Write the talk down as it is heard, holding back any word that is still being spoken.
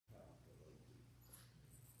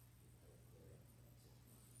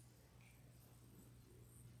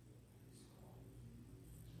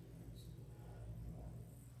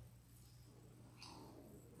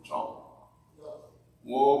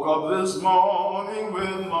Woke up this morning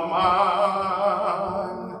with my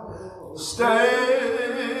mind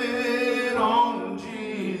stayed on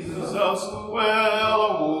Jesus. Well, I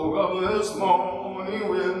woke up this morning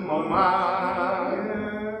with my mind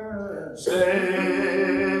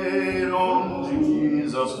stayed on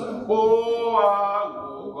Jesus. Oh, I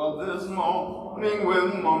woke up this morning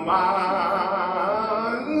with my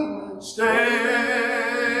mind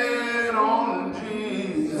stayed on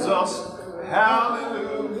Jesus.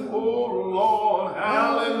 Hallelujah, oh Lord,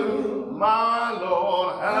 hallelujah, my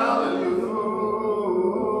Lord, hallelujah.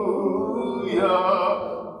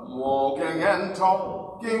 Walking and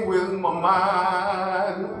talking with my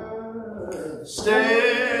mind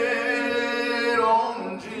stayed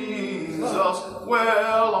on Jesus.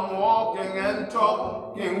 Well, I'm walking and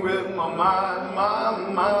talking with my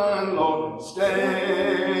mind, Lord,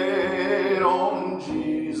 stayed on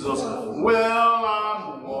Jesus. Well,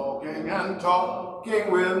 I'm walking and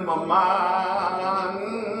talking with my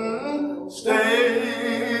mind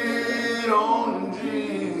stayed on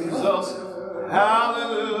Jesus.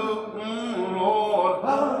 Hallelujah, Lord,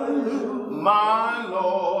 hallelujah, my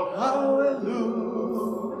Lord, hallelujah.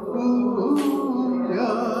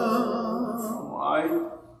 Right.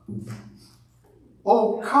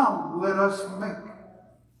 Oh, come, let us make.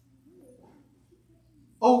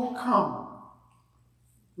 Oh, come,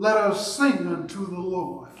 let us sing unto the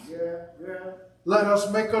Lord. Let us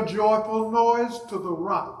make a joyful noise to the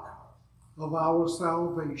rock of our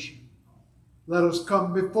salvation. Let us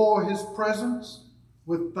come before his presence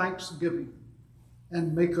with thanksgiving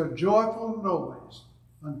and make a joyful noise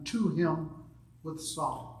unto him with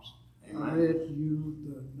psalms. Amen. I read you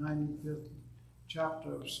the 95th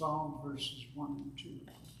chapter of Psalm, verses 1 and 2.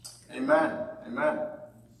 Amen. Amen.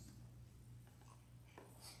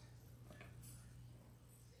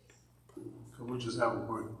 Can we just have a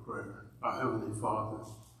word of prayer? Our Heavenly Father,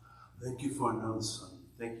 thank you for another Sunday.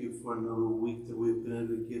 Thank you for another week that we've been able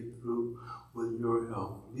to get through with your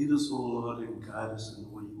help. Lead us, O Lord, and guide us in the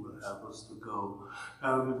way you would have us to go.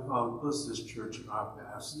 Heavenly Father, bless this church and our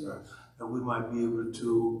pastor, that we might be able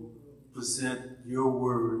to present your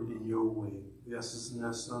word in your way. We ask this in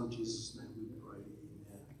our Son, Jesus' name we pray.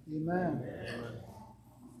 Amen. Amen. Amen.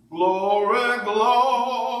 Glory,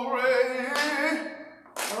 glory.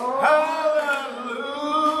 Hallelujah.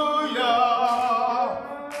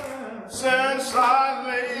 Since I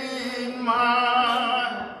laid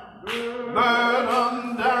my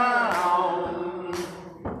burden down,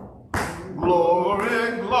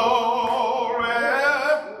 glory, glory.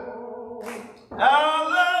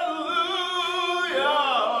 Hallelujah.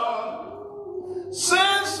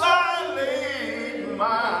 Since I laid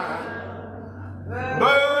my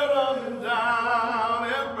burden down,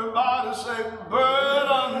 everybody say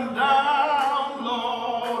burden down,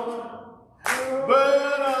 Lord,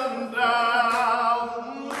 burden down.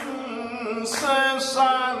 Since I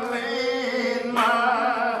laid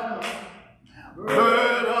my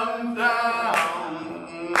burden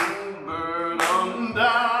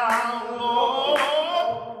down, Lord,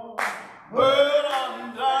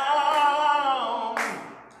 burden down.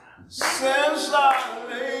 Since I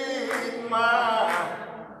laid my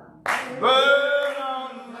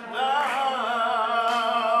burden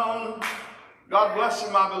down. God bless you,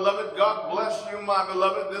 my beloved. God bless you, my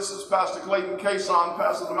beloved. This is Pastor Clayton Cason,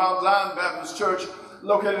 pastor of the Mount Zion Baptist Church,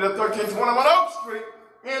 located at 1321 Oak Street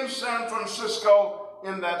in San Francisco,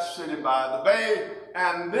 in that city by the bay.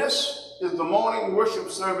 And this is the morning worship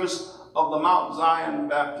service of the Mount Zion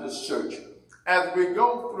Baptist Church. As we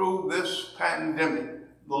go through this pandemic,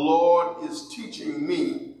 the Lord is teaching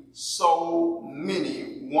me so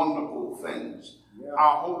many wonderful things.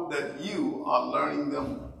 I hope that you are learning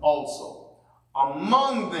them also.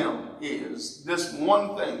 Among them is this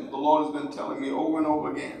one thing the Lord has been telling me over and over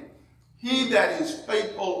again. He that is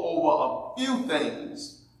faithful over a few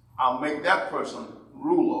things, I'll make that person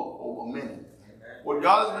ruler over many. Amen. What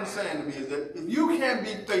God has been saying to me is that if you can't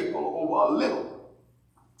be faithful over a little,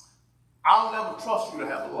 I'll never trust you to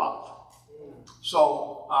have a lot.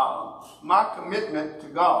 So my commitment to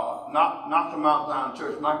God, not to Mount Zion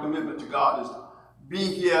Church, my commitment to God is be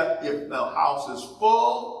here if the house is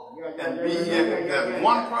full, and be here if there's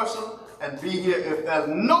one person, and be here if there's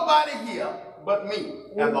nobody here but me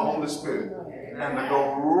and the Holy Spirit. And to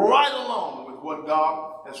go right along with what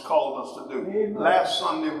God has called us to do. Last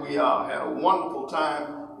Sunday we had a wonderful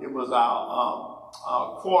time. It was our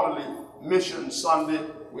quarterly mission Sunday.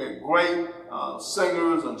 We had great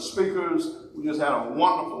singers and speakers. We just had a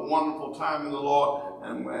wonderful, wonderful time in the Lord.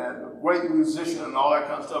 And we had a great musician and all that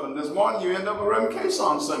kind of stuff. And this morning you end up with Reverend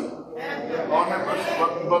Cason singing. Lord have mercy.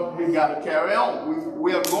 But we got to carry on.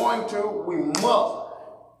 We must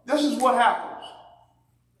this is what happens.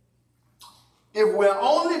 If we're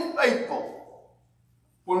only faithful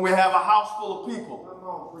when we have a house full of people,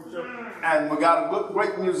 and we got a good,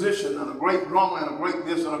 great musician and a great drummer and a great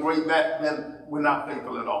this and a great that, then we're not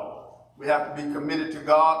faithful at all. We have to be committed to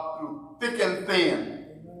God through thick and thin,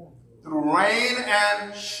 through rain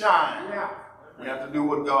and shine. We have to do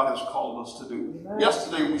what God has called us to do.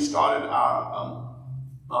 Yesterday we started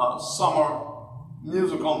our summer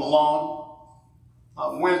music on the lawn.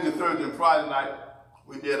 Wednesday, Thursday, and Friday night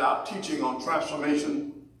we did our teaching on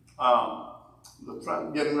transformation,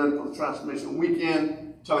 getting ready for the transformation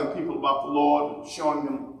weekend, telling people about the Lord and showing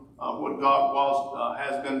them what God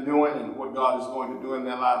has been doing and what God is going to do in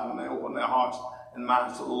their lives when they open their hearts and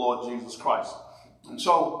minds to the Lord Jesus Christ. And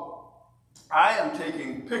so I am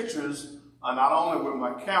taking pictures not only with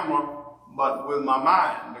my camera, but with my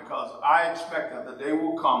mind, because I expect that the day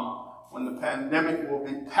will come when the pandemic will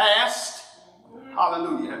be past.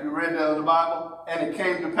 Hallelujah. Have you read that in the Bible? And it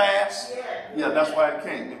came to pass? Yeah, that's why it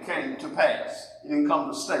came. It came to pass. It didn't come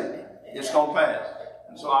to stay. It's going to pass.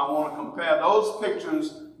 And so I want to compare those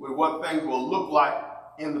pictures with what things will look like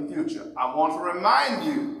in the future. I want to remind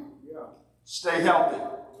you, stay healthy.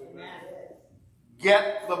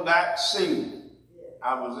 Get the vaccine.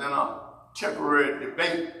 I was in a temporary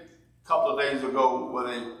debate a couple of days ago with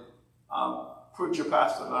a preacher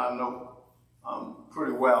pastor that I know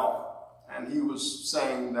pretty well. And he was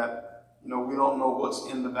saying that, we don't know what's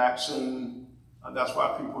in the vaccine. That's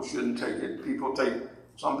why people shouldn't take it.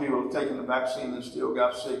 Some people have taken the vaccine and still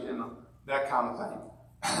got sick and that kind of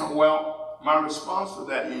thing. Well, my response to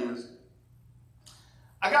that is,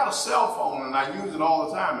 I got a cell phone and I use it all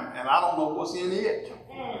the time, and I don't know what's in it.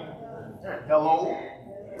 Hello?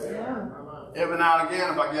 Every now and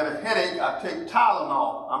again, if I get a headache, I take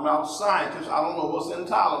Tylenol. I'm not a scientist. I don't know what's in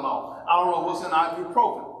Tylenol. I don't know what's in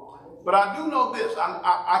ibuprofen. But I do know this.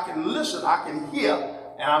 I can listen, I can hear,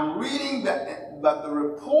 and I'm reading that the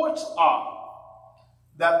reports are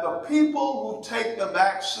that the people who take the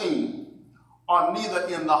vaccine are neither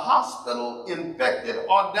in the hospital, infected,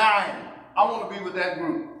 or dying. I want to be with that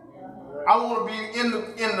group. I want to be in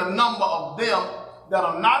the number of them that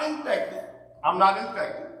are not infected. I'm not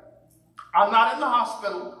infected. I'm not in the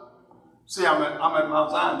hospital. See, I'm at Mount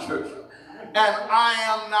Zion Church. And I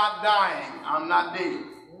am not dying. I'm not dead.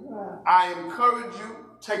 I encourage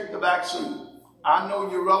you, take the vaccine. I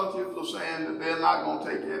know your relatives are saying that they're not going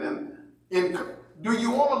to take it. And do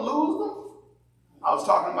you want to lose them? I was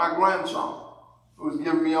talking to my grandson, who was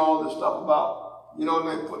giving me all this stuff about,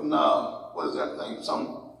 they're putting, what is that thing,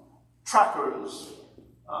 some trackers,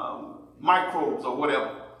 microbes or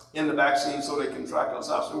whatever, in the vaccine so they can track us.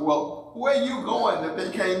 I said, well, where are you going that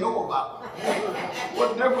they can't know about?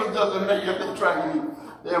 What difference does it make if they're tracking you?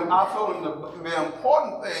 I told him the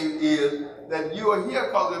important thing is that you are here,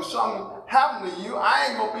 because if something happened to you, I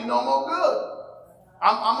ain't going to be no more good.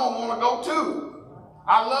 I'm going to want to go too.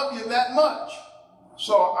 I love you that much.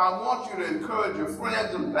 So I want you to encourage your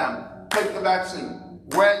friends and family. Take the vaccine.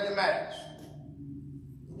 Wear your mask.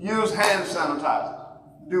 Use hand sanitizer.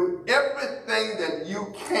 Do everything that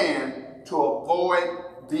you can to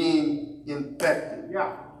avoid being infected.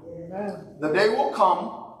 Yeah. Amen. The day will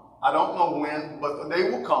come, I don't know when, but the day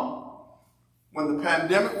will come when the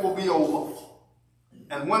pandemic will be over.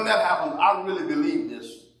 And when that happens, I really believe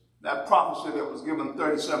this. That prophecy that was given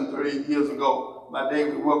 38 years ago by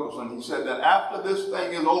David Wilkerson, he said that after this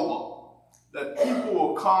thing is over, that people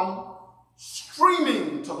will come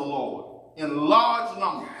streaming to the Lord in large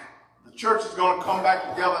numbers. The church is going to come back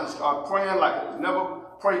together and start praying like it's never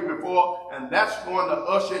prayed before, and that's going to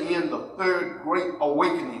usher in the third great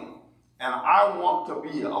awakening. And I want to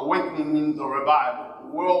be, awakening means a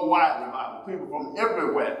revival, worldwide revival. People from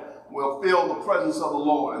everywhere will feel the presence of the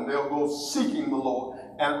Lord, and they'll go seeking the Lord.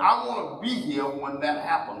 And I want to be here when that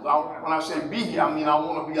happens. When I say be here, I mean I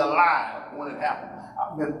want to be alive when it happens.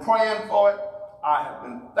 I've been praying for it. I have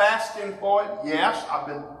been fasting for it. Yes, I've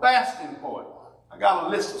been fasting for it. I got a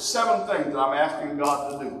list of 7 things that I'm asking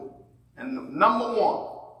God to do. And number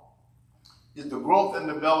 1 is the growth and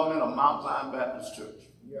development of Mount Zion Baptist Church.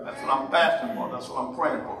 That's what I'm fasting for. That's what I'm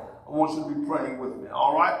praying for. I want you to be praying with me.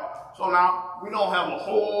 All right? So now, we don't have a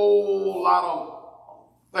whole lot of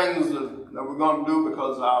things that we're going to do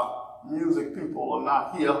because our music people are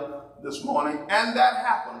not here this morning. And that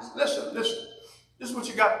happens. Listen. This is what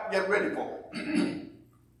you got to get ready for.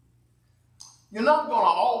 You're not going to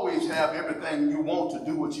always have everything you want to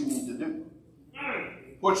do what you need to do.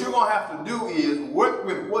 What you're going to have to do is work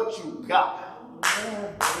with what you got.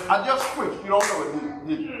 I just preached. You don't know it,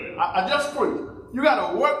 did you? I just preached. You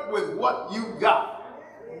got to work with what you got.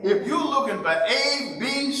 If you're looking for A,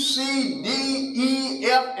 B, C, D, E,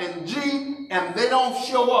 F, and G, and they don't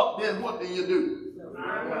show up, then what do? You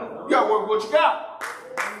got to work with what you got.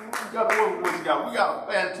 You got to work with what you got. We got a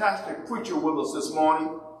fantastic preacher with us this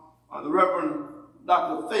morning, the Reverend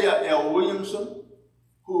Dr. Thea L. Williamson,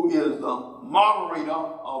 who is the moderator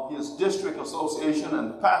of his district association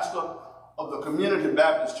and pastor of the Community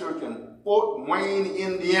Baptist Church in Fort Wayne,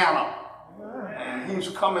 Indiana. And he's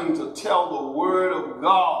coming to tell the word of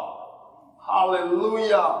God.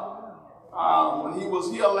 Hallelujah. When he was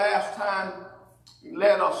here last time, he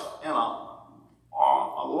led us in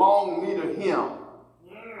a long meter hymn.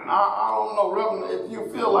 And I don't know, Reverend, if you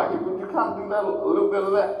feel like it, would you kind of do that, a little bit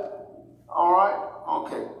of that? All right?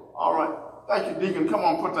 Okay. All right. Thank you, Deacon. Come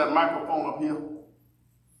on, put that microphone up here.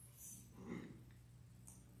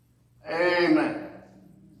 Amen.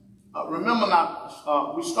 Remember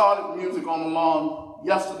now, we started music on the lawn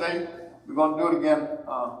yesterday. We're going to do it again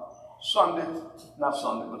Sunday, not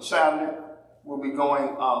Sunday, but Saturday. We'll be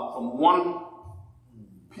going from 1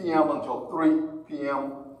 p.m. until 3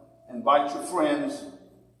 p.m. Invite your friends.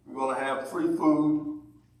 We're going to have free food.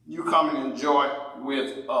 You come and enjoy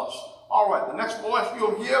with us. All right, the next voice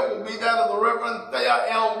you'll hear will be that of the Reverend Thea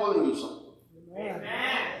L. Williamson.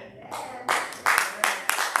 Amen.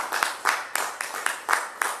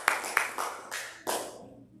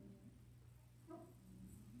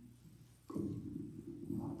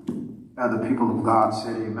 And the people of God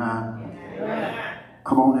said amen. Amen.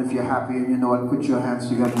 Come on, if you're happy and you know it, put your hands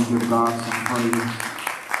together and give God some praise.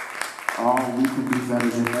 Oh, we can do better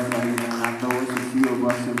than that, amen. I know it's a few of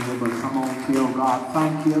us in here, but come on, tell God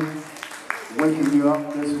thank you. Waking you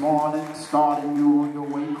up this morning, starting you on your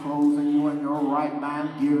way, closing you in your right mind,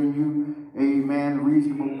 giving you, amen, a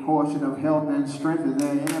reasonable portion of health and strength. Is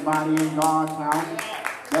there anybody in God's house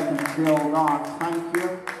that can tell God thank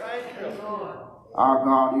you? Our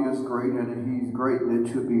God is great and he's greatly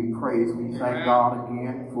to be praised. We thank God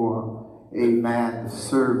again for, amen, the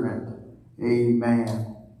servant,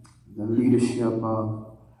 amen, the leadership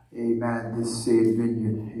of, amen, this said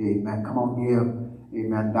vineyard, amen. Come on, give,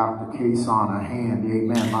 amen, Dr. Kason a hand,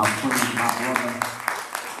 amen, my friend, my brother.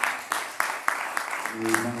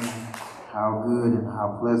 Amen. How good and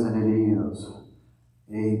how pleasant it is,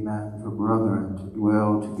 amen, for brethren to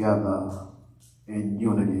dwell together in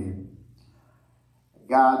unity.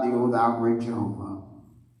 God, thee, O thou great Jehovah,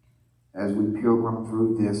 as we pilgrim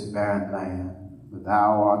through this barren land, but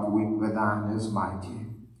thou art weak, but thine is mighty.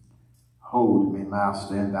 Hold me,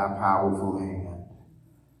 Master, in thy powerful hand.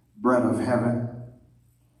 Bread of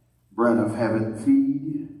heaven,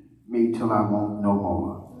 feed me till I want no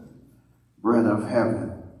more. Bread of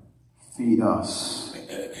heaven, feed us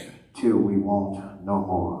till we want no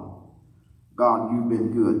more. God, you've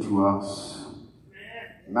been good to us.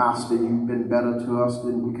 Master, you've been better to us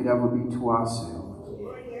than we could ever be to ourselves.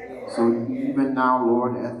 So even now,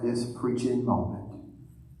 Lord, at this preaching moment,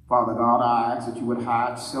 Father God, I ask that you would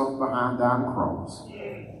hide self behind thine cross,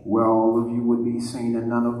 where all of you would be seen and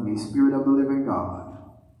none of me. Spirit of the living God,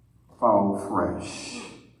 fall fresh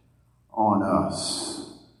on us.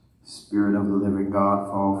 Spirit of the living God,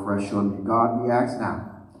 fall fresh on me. God, we ask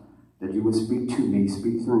now that you would speak to me,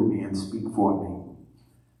 speak through me, and speak for me,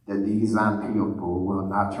 that these thine people will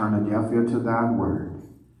not turn a deaf ear to thine word,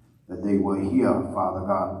 that they will hear, Father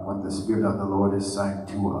God, what the Spirit of the Lord is saying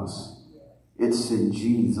to us. It's in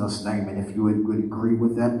Jesus' name, and if you would agree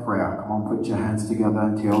with that prayer, come on, put your hands together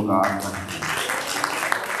and tell God thank you.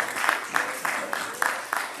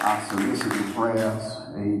 I solicit your prayers,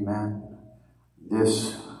 amen,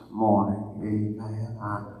 this morning, amen.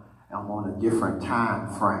 I am on a different time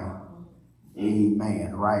frame,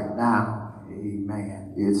 amen, right now.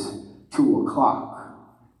 Amen. It's 2 o'clock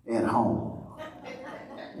at home.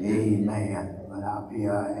 Amen. But I'm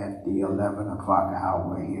here at the 11 o'clock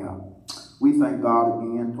hour here. We thank God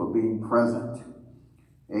again for being present.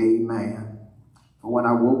 Amen. For when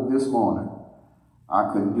I woke this morning, I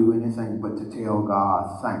couldn't do anything but to tell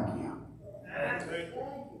God, thank you.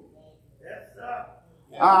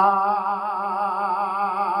 I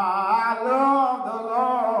love the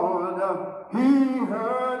Lord. He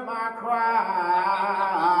heard my cry.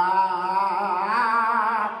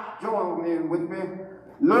 Join in with me.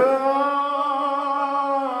 Love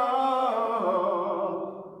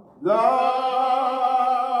the Lord.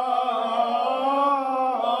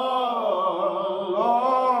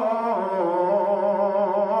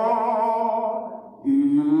 He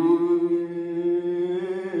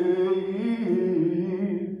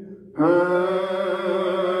heard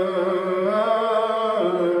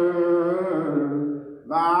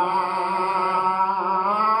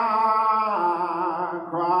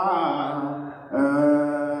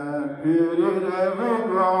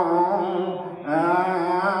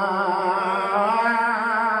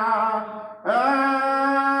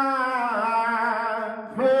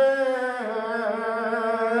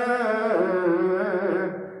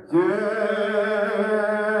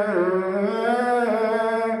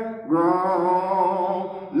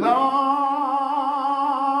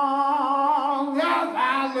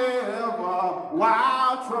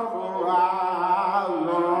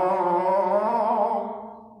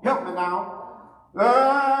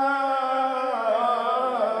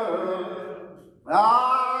live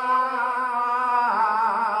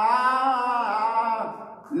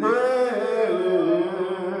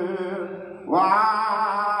while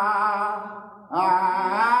I'm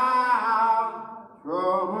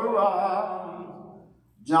troubled.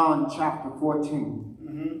 John chapter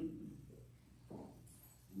 14.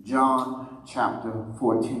 John chapter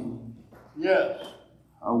 14. Yes.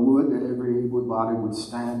 I would that every able body would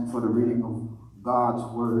stand for the reading of God's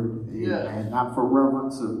word. Yes. And not for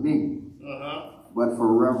reverence of me, but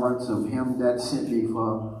for reverence of him that sent me.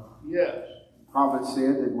 For yes. the prophet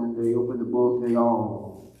said that when they opened the book, they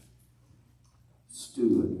all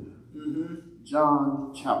stood.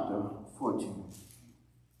 John chapter 14.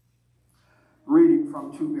 Reading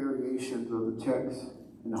from two variations of the text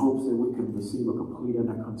in the hopes that we can receive a complete and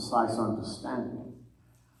a concise understanding of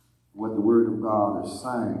what the word of God is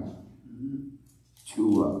saying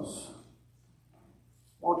to us.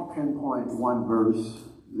 I want to pinpoint one verse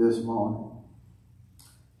this morning.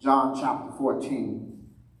 John chapter 14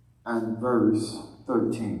 and verse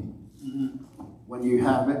 13. When you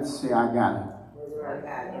have it, say, I got it.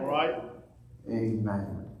 All right.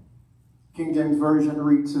 Amen. King James Version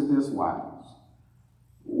reads it this wise.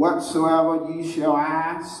 Whatsoever ye shall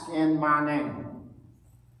ask in my name,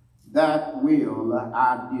 that will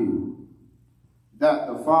I do, that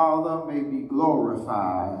the Father may be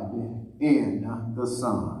glorified in the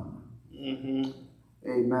Son.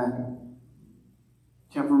 Amen.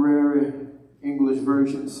 Temporary English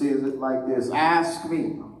version says it like this. Ask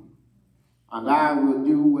me, and I will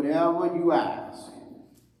do whatever you ask.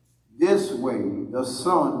 This way, the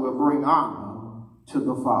Son will bring honor to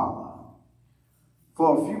the Father.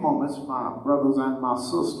 For a few moments, my brothers and my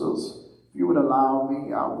sisters, if you would allow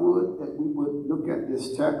me, I would that we would look at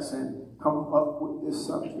this text and come up with this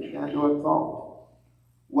subject and or thought.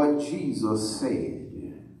 What Jesus said,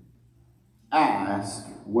 ask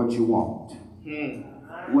what you want.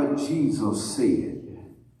 What Jesus said,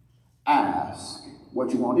 ask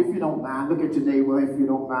what you want. If you don't mind, look at your neighbor. If you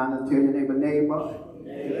don't mind, and tell your neighbor,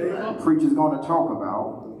 the preacher's going to talk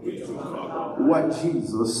about what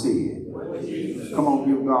Jesus said. Come on,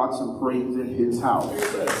 give God some praise in his house.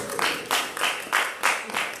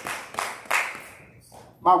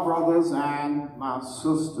 My brothers and my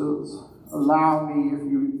sisters, allow me, if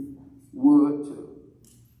you would, to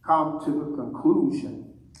come to the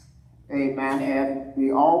conclusion, amen, at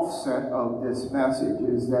the offset of this message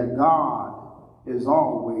is that God is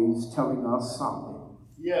always telling us something.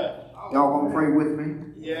 Yeah. Y'all gonna pray with me?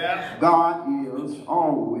 Yeah. God is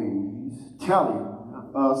always telling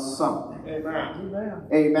us something. Amen.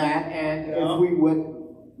 Amen. And if we would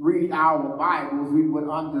read our Bibles, we would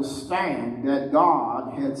understand that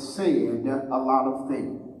God had said a lot of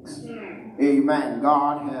things. Amen.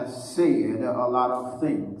 God has said a lot of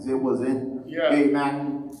things. It was in,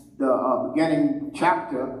 amen, the beginning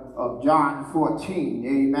chapter of John 14.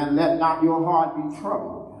 Amen. Let not your heart be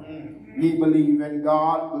troubled. Ye believe in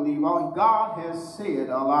God, believe all. God has said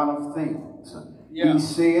a lot of things. He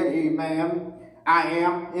said, amen, I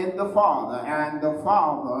am in the Father, and the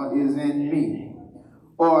Father is in me.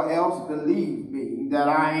 Or else believe me that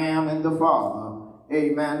I am in the Father.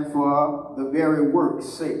 Amen. For the very work's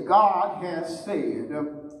sake. God has said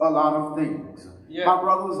a lot of things. My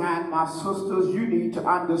brothers and my sisters, you need to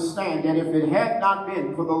understand that if it had not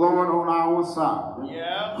been for the Lord on our side,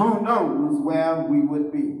 who knows where we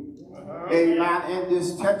would be. Amen. In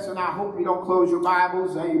this text, and I hope you don't close your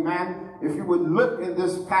Bibles. Amen. If you would look in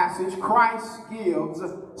this passage, Christ gives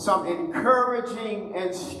some encouraging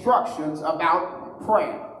instructions about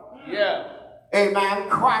prayer. Amen.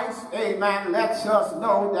 Christ, amen, lets us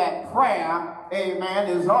know that prayer, amen,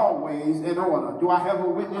 is always in order. Do I have a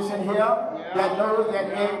witness in here that knows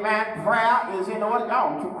that, amen, prayer is in order?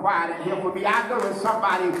 Y'all too quiet in here for me. I know there's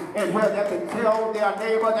somebody in here that can tell their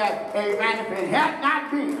neighbor that, amen, if it had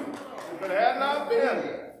not been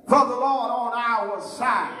for the Lord on our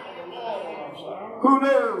side, who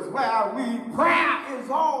knows where we, prayer is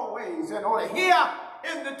always in order. Here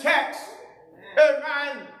in the text,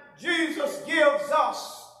 amen, Jesus gives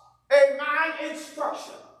us, amen,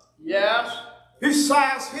 instruction. He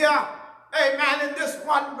says here, amen, in this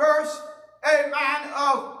one verse, amen,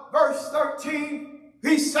 of verse 13,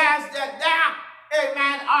 he says that there,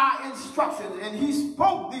 amen, are instructions. And he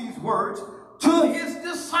spoke these words to his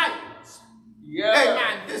disciples.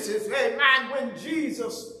 Amen. This is, amen, when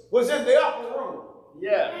Jesus was in the upper room.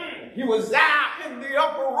 He was there in the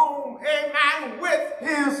upper room, amen, with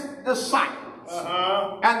his disciples.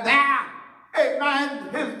 And there,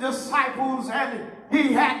 amen, his disciples, and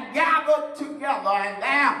he had gathered together. And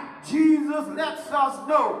there, Jesus lets us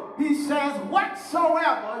know. He says,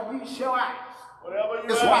 whatsoever ye shall ask.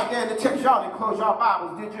 It's right there in the text. Y'all didn't close your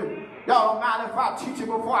Bibles, did you? Y'all don't mind if I teach it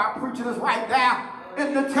before I preach it? It's right there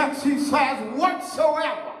in the text. He says,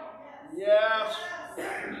 whatsoever Yes.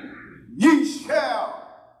 ye shall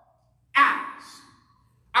ask.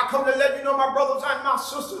 I come to let you know, my brothers and my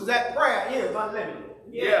sisters, that prayer is unlimited.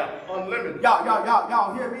 Yeah, unlimited.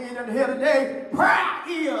 Y'all hear me in here today? Prayer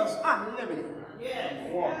is unlimited.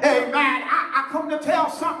 Amen. I come to tell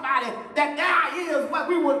somebody that there is what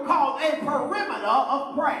we would call a perimeter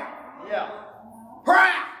of prayer. Yeah.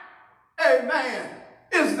 Prayer, amen,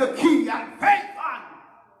 is the key, and faith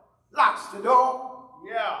unlocks the door.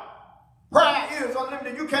 Yeah. Prayer is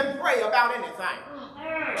unlimited. You can pray about anything.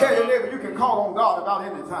 Tell your neighbor you can call on God about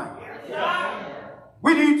anything. Yeah.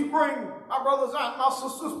 We need to bring my brothers and my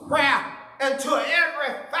sisters prayer into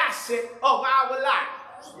every facet of our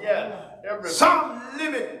lives. Yes. Some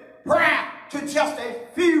limit prayer to just a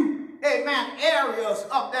few, amen, areas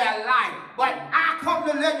of their life. But I come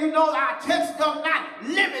to let you know our text does not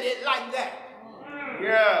limit it like that.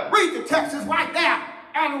 Yeah. Read the text, is right there.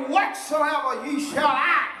 And whatsoever ye shall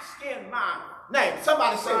ask in my name.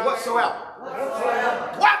 Somebody say whatsoever.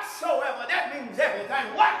 Whatsoever, that means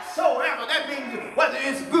everything. Whatsoever, that means whether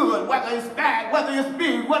it's good, whether it's bad, whether it's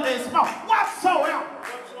big, whether it's small. Whatsoever.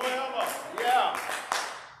 Whatsoever. Yeah.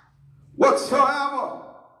 Whatsoever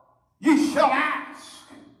ye shall ask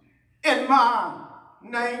in my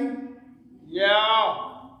name. Yeah.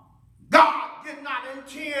 God did not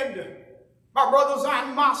intend, my brothers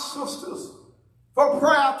and my sisters, for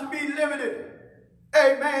prayer to be limited,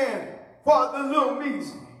 amen, for the little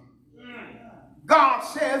measly. God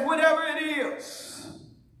says, whatever it is,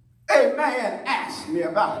 amen, ask me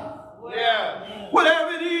about it. Yeah.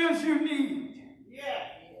 Whatever it is you need,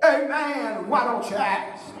 amen, why don't you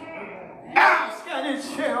ask? Ask and it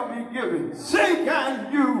shall be given. Seek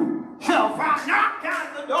and you shall find. Knock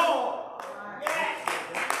at the door.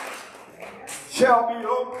 Shall be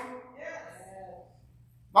open.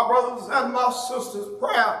 My brothers and my sisters,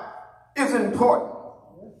 prayer is important.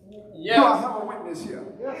 Yeah. Do I have a witness here?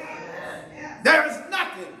 There is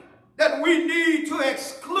nothing that we need to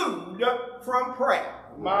exclude from prayer.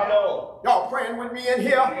 My Lord. Y'all praying with me in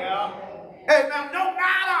here? Yeah. Amen. No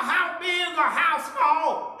matter how big or how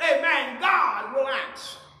small, amen, God will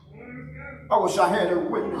answer. I wish I had a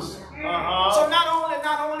witness. So not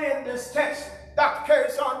only in this text, Dr.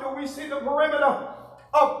 Carey's on, do we see the perimeter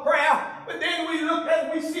of prayer, but then we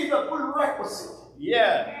see the prerequisite.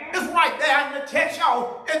 Yeah. It's right there in the text,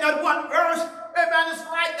 y'all, in that one verse. Amen. It's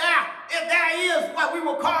right there. If there is what we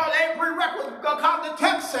will call a prerequisite, because the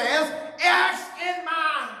text says, ask in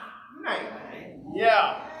my name.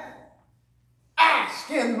 Yeah. Ask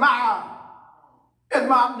in my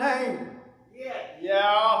name.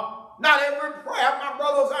 Yeah. Not every prayer, my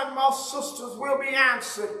brothers and my sisters, will be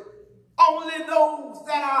answered. Only those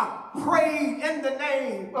that are prayed in the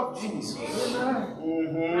name of Jesus.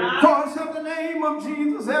 Because in the name of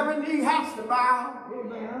Jesus, every knee has to bow.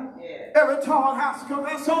 Every tongue has to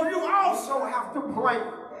confess. So you also have to pray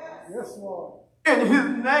in his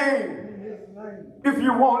name if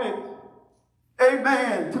you want it,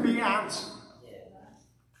 amen, to be answered.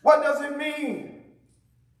 What does it mean,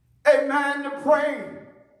 amen, to pray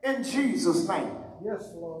in Jesus' name? Yes,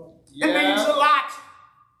 Lord. It means a lot,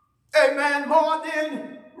 amen, more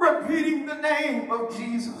than repeating the name of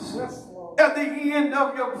Jesus. Yes, Lord. At the end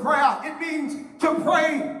of your prayer, it means to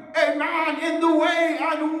pray, amen, in the way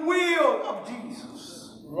and will of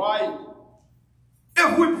Jesus. Right.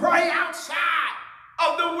 If we pray outside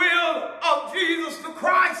of the will of Jesus the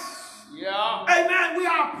Christ, Yeah. amen, we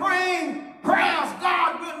are praying prayers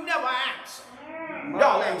God will never answer.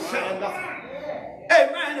 Y'all ain't saying nothing.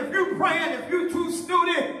 Amen. If you praying, if you too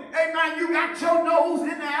stupid, amen, you got your nose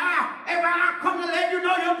in the eye. Amen. I come to let you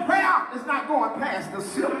know your prayer is not going past the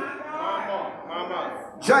ceiling.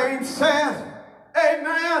 Mama. James says,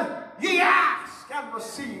 amen, ye ask and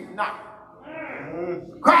receive not.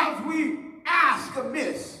 Because we ask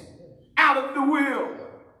amiss out of the will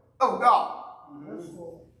of God.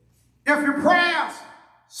 If your prayers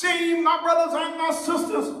seem, my brothers and my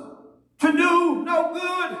sisters, to do no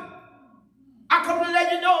good, I come to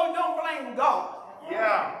let you know, don't blame God.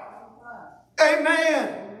 Yeah.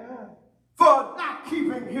 Amen. For not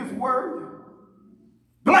keeping his word.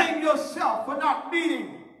 Blame yourself for not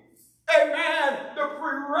meeting, amen, the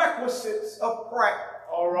prerequisites of prayer.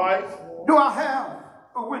 All right. Do I have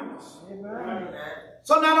a witness? Amen.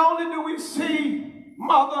 So not only do we see,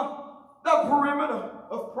 mother, the perimeter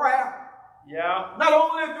of prayer, Yeah. not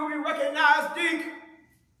only do we recognize, deacon,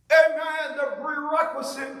 amen, the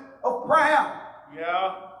prerequisite of prayer.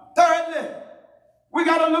 Yeah. Thirdly, we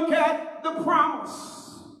got to look at the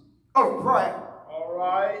promise of prayer. All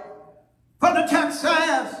right. For the text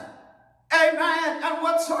says, amen, and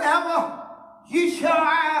whatsoever ye shall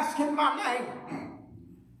ask in my name,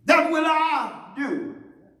 that will I do,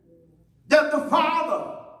 that the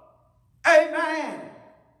Father, amen,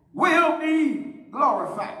 will be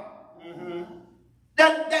glorified.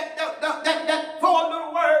 That four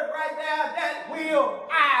little word right there, that will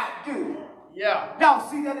I do. Yeah. Y'all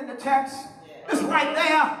see that in the text? It's right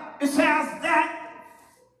there. It says that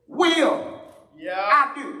will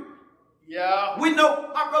I do. Yeah. We know,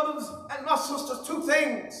 my brothers and my sisters, two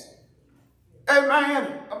things,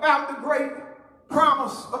 amen, about the great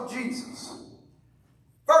promise of Jesus.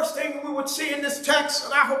 First thing we would see in this text,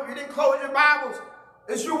 and I hope you didn't close your Bibles,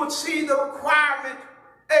 is you would see the requirement,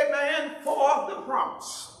 amen, for the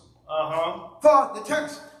promise. For the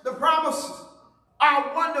text, the promises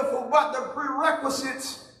are wonderful, but the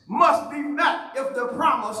prerequisites must be met if the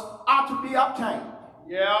promise are to be obtained.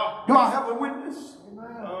 Yeah. Do I have a witness?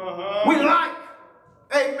 We like,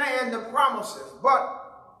 amen, the promises,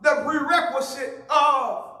 but the prerequisite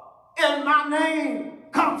of in my name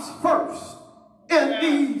comes first in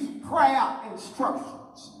these prayer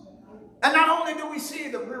instructions. And not only do we see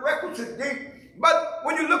the prerequisite deep, but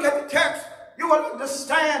when you look at the text, you will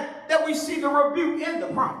understand that we see the rebuke in the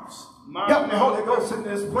promise. Help me, Holy Ghost, in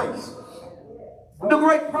this place. The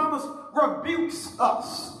great promise rebukes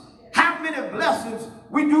us. How many blessings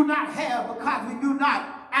we do not have because we do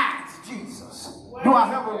not ask Jesus? Do I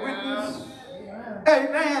have a witness?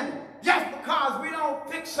 Amen. Just because we don't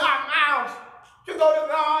fix our mouths to go to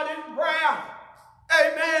God in prayer,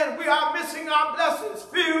 amen, we are missing our blessings,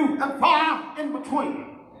 few and far in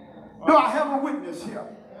between. Do I have a witness here?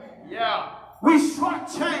 Yeah. We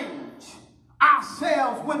shortchange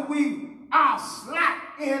ourselves when we are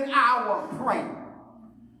slack in our praying.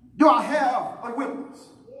 Do I have a witness?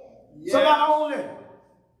 Yeah. So not only,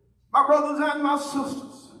 my brothers and my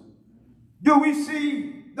sisters, do we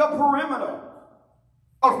see the perimeter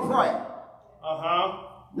of prayer.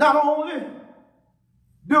 Not only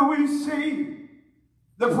do we see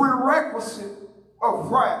the prerequisite of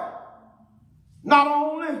prayer, not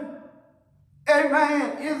only,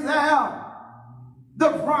 amen, is there the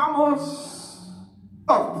promise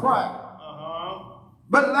of prayer,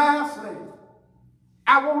 but lastly,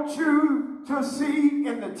 I want you to see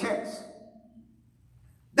in the text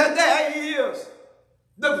that there is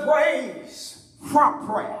the praise from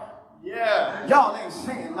prayer. Yeah. Y'all ain't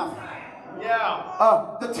saying nothing.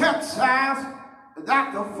 Yeah. The text says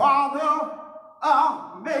that the Father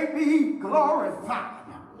may be glorified.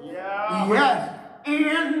 Yeah. Yes,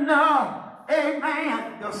 in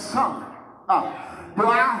amen, the Son. Do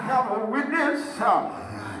I have a witness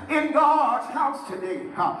in God's house today?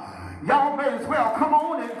 Y'all may as well come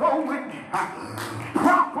on and go with me.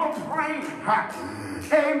 Proper praying,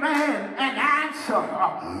 amen, and answer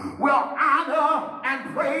will honor and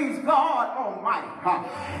praise God Almighty.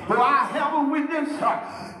 Do I have a witness?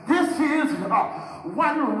 This is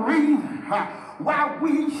one reason why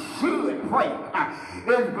we should pray.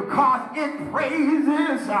 Is because it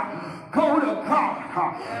praises go to God.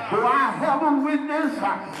 Do I have a witness?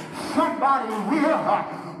 Somebody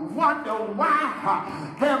here wonder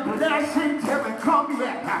why their blessings haven't come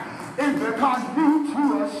yet. It's because you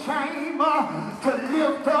too ashamed to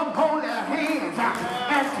lift up holy hands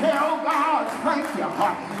and tell God thank you.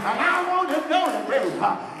 And I want to know today,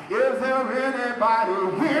 is there anybody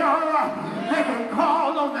here that can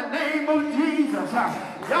call on the name of Jesus?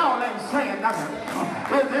 Y'all ain't saying nothing.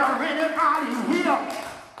 Is there anybody here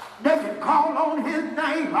that can call on his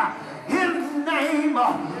name? His name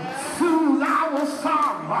soothes our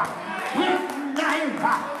sorrow. His name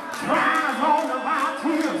dries all of our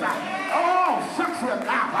tears. Oh, shucks him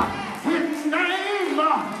now. His name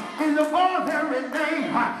is above every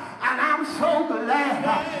name. And I'm so glad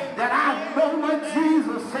that I know what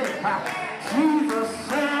Jesus said. Jesus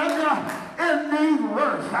said in these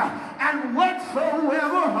words, and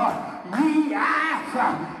whatsoever ye ask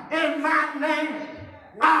in my name,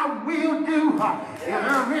 I will do. Is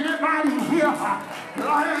there anybody here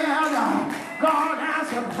glad God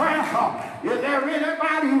answered prayer? Is there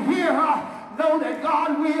anybody here know that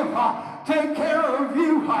God will take care of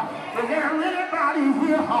you? Is there anybody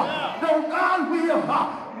here know God will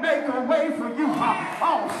make a way for you?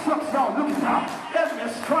 Oh, shucks, y'all, look at there's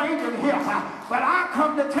a stranger here. But I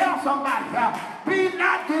come to tell somebody, be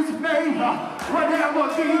not dismayed, whatever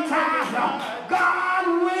be time. God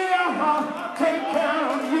will take care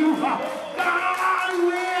of you. God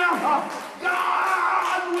will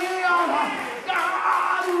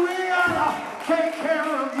take care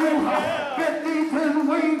of you. Beneath his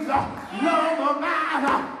wings, love of man.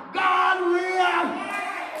 God will.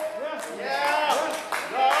 Yeah.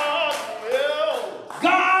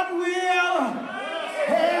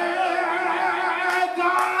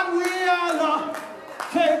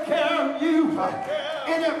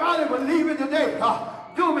 leaving today,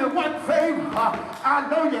 do me one favor. I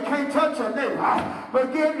know you can't touch your neighbor,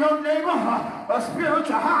 but give your neighbor a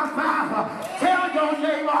spiritual high five. Tell your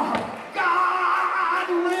neighbor, God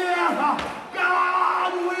will.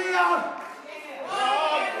 God will.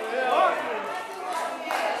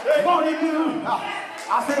 Won't he do?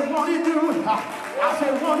 I said, won't he do? I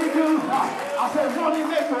said, won't he do? I said, won't he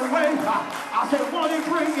make a way? I said, won't he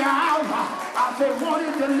bring you out? I said, won't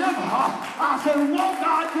he deliver? I said, won't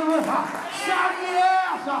God do it? Shout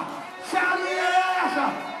yes! Shout yes!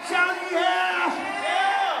 Shout yes!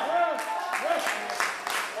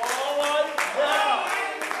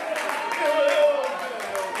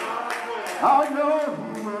 I know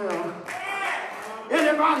he will.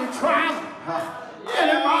 Anybody trying?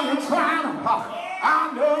 Anybody trying? I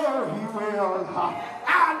know he will. I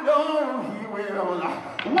know he will.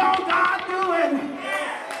 Won't God do it?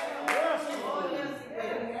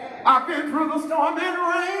 I've been through the storm and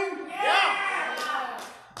rain.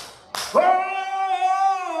 Oh,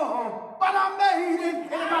 but I made it.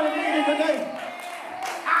 Anybody made it today?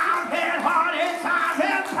 I've had heartaches, I've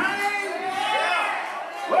had pain.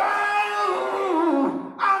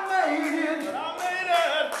 Oh, I made it.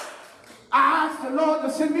 I asked the Lord to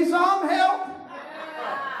send me some help.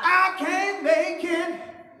 I can't make it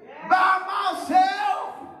by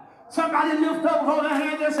myself. Somebody lift up, hold a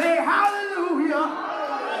hand and say hallelujah.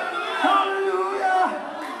 Hallelujah.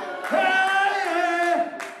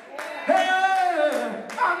 Hey, hey,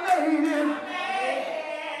 I made it.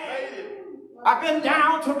 I've been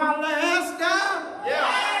down to my last dime.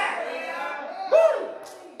 Woo.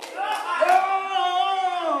 Oh,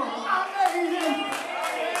 I made it.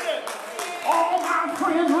 All my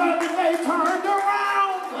friends loved me, they turned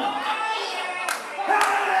around.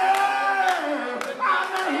 Hey, I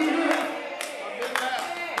made it.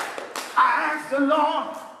 I asked the Lord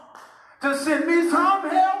to send me some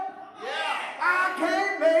help. I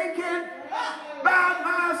can't make it by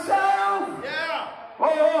myself.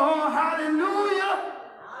 Oh, hallelujah.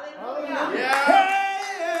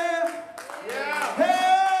 Hey,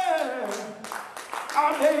 hey, I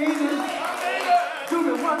made it. Do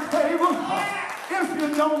me one favor, if you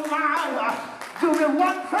don't mind. Do me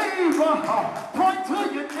one favor. Point to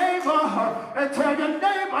your neighbor and tell your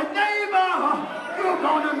neighbor, you're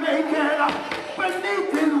gonna make it.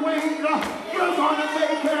 Beneath his wings, you're gonna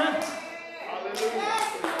make it.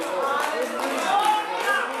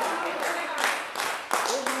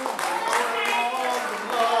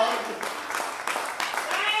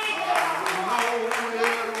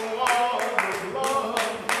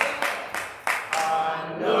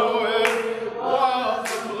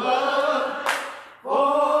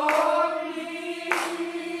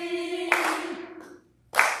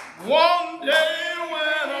 One day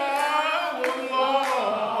when I was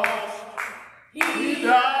lost, he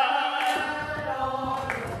died on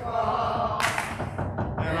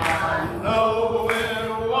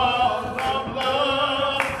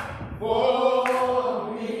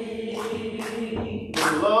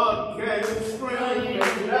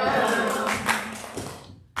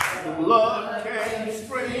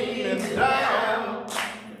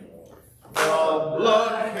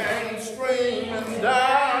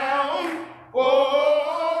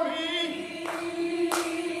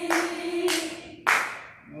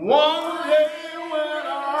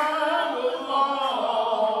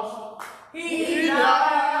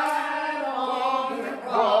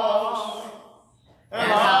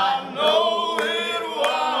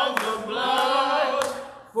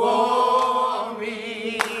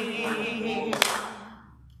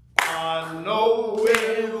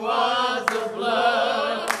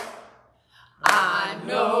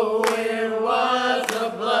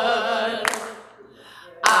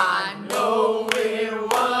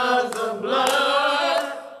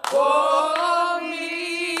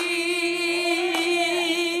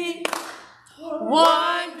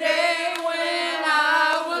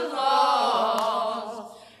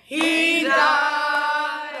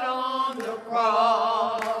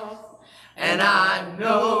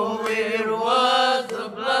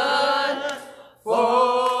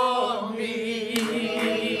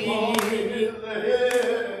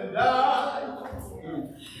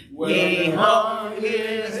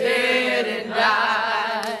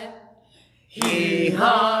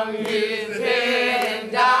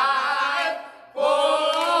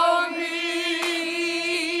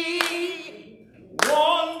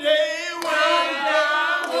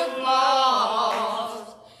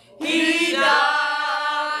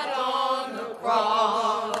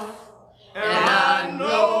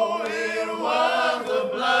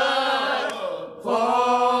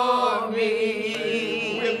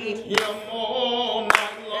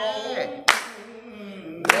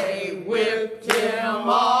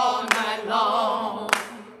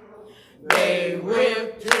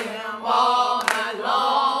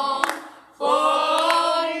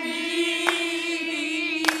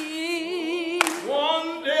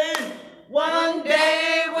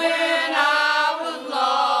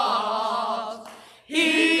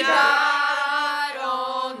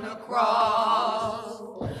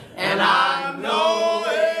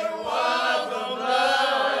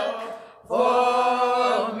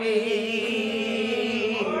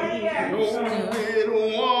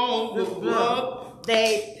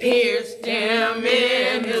They pierced him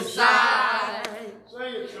in his side.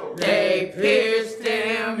 They pierced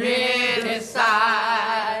him in his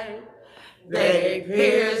side. They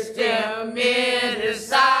pierced him in his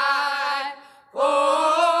side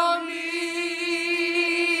for me.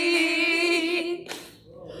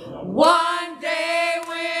 One day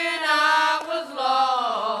when I was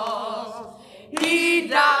lost, he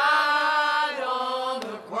died on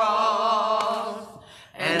the cross,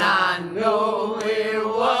 and I know it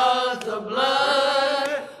was the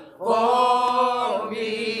blood for me.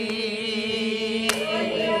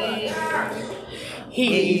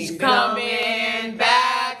 He's coming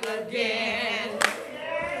back again.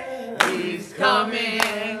 He's coming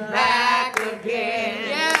back again.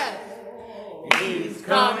 Yes. He's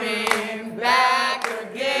coming back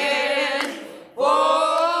again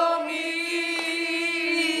for me.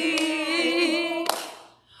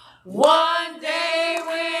 One day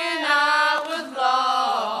when I was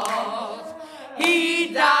lost,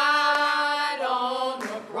 he died on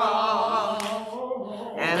the cross,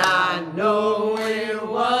 and I know it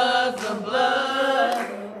was the blood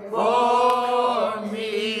for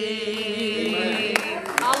me.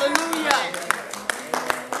 Hallelujah.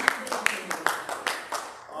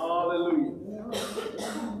 Hallelujah.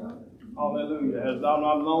 Hallelujah. Hast thou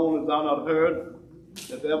not known, hast thou not heard,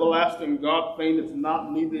 that the everlasting God fainteth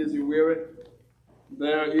not, neither is he weary?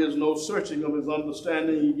 There is no searching of his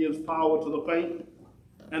understanding. He gives power to the faint.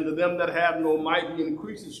 And to them that have no might, he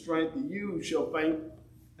increases strength. The youth shall faint,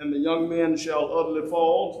 and the young men shall utterly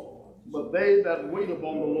fall. But they that wait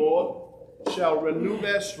upon the Lord shall renew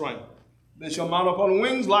their strength. They shall mount upon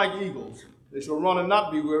wings like eagles. They shall run and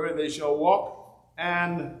not be weary. They shall walk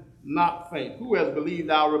and not faint. Who has believed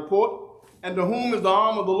our report? And to whom is the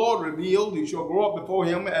arm of the Lord revealed? He shall grow up before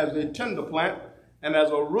him as a tender plant, and as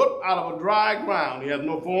a root out of a dry ground. He has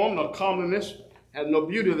no form, nor comeliness, has no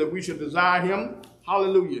beauty that we should desire him.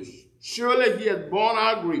 Hallelujah. Surely he has borne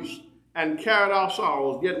our griefs and carried our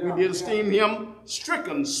sorrows, yet we did esteem him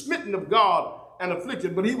stricken, smitten of God, and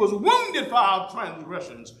afflicted. But he was wounded for our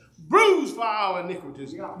transgressions, bruised for our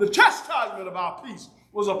iniquities. The chastisement of our peace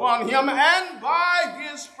was upon him, and by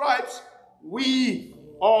his stripes we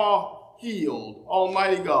are healed.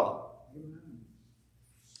 Almighty God,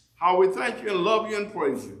 how we thank you and love you and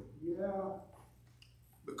praise you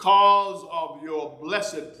because of your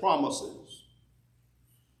blessed promises.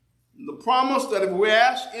 The promise that if we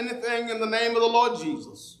ask anything in the name of the Lord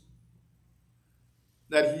Jesus,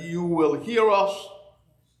 that you will hear us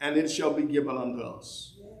and it shall be given unto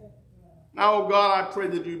us. Now, oh God, I pray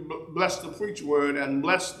that you bless the preach word and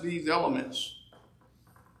bless these elements,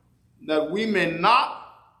 that we may not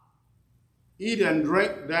eat and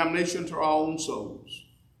drink damnation to our own souls.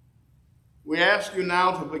 We ask you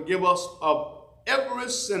now to forgive us of every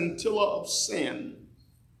scintilla of sin,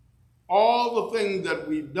 all the things that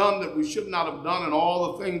we've done that we should not have done, and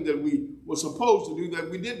all the things that we were supposed to do that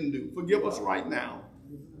we didn't do. Forgive us right now.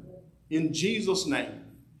 In Jesus' name.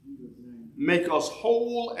 Make us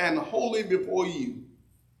whole and holy before you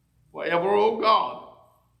forever, O God,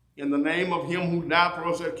 in the name of him who died for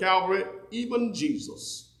us at Calvary, even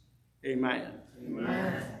Jesus. Amen.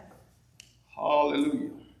 Amen. Hallelujah.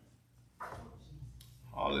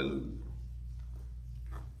 Hallelujah.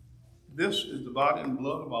 This is the body and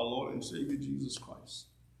blood of our Lord and Savior Jesus Christ.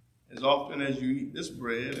 As often as you eat this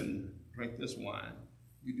bread and drink this wine,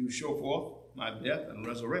 you do show forth my death and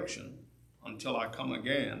resurrection until I come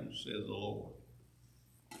again, says the Lord.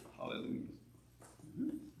 Hallelujah.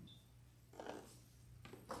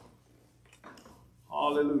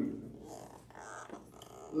 Hallelujah.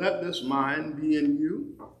 Let this mind be in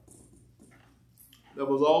you that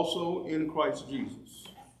was also in Christ Jesus,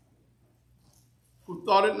 who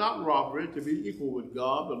thought it not robbery to be equal with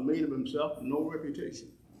God, but made of himself no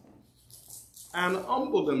reputation, and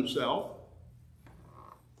humbled himself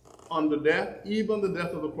unto death, even the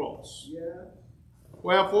death of the cross.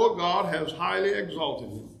 Wherefore God has highly exalted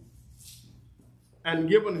him, and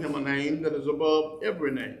given him a name that is above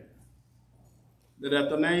every name, that at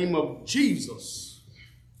the name of Jesus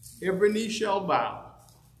every knee shall bow,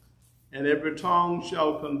 and every tongue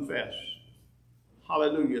shall confess,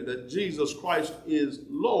 hallelujah, that Jesus Christ is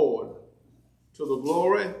Lord, to the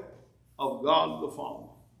glory of God the Father.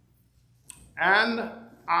 And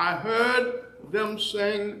I heard them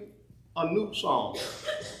sing a new song,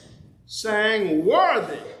 saying,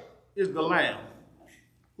 worthy is the Lamb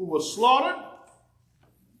who was slaughtered,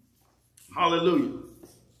 hallelujah,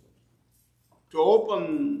 to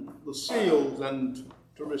open the seals and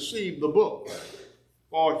to receive the book.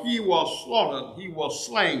 For he was slaughtered, he was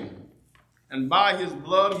slain, and by his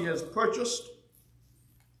blood he has purchased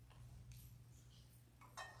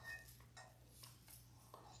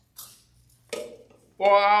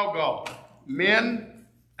for our God, men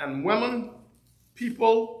and women,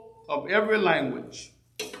 people of every language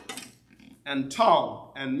and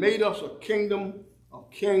tongue, and made us a kingdom of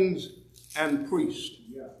kings and priests.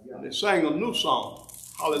 And they sang a new song,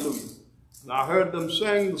 hallelujah. And I heard them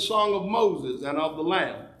sing the song of Moses and of the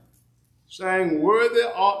Lamb, saying, worthy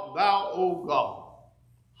art thou, O God,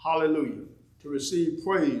 hallelujah, to receive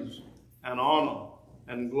praise and honor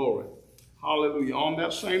and glory. Hallelujah. On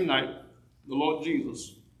that same night, the Lord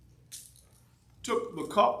Jesus took the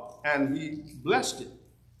cup and he blessed it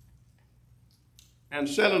and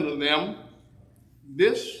said unto them,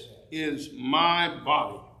 this is my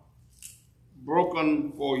body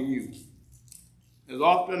broken for you. As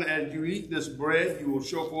often as you eat this bread, you will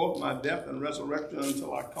show forth my death and resurrection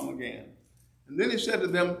until I come again. And then he said to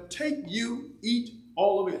them, take you, eat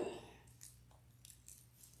all of it.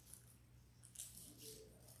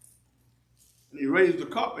 And he raised the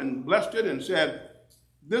cup and blessed it and said,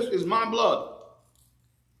 this is my blood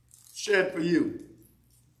shed for you.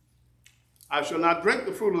 I shall not drink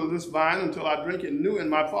the fruit of this vine until I drink it new in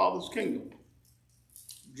my Father's kingdom.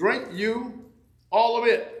 Drink you all of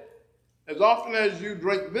it. As often as you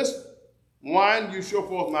drink this wine, you show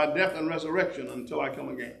forth my death and resurrection until I come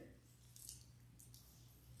again.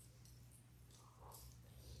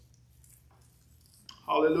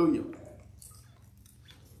 Hallelujah.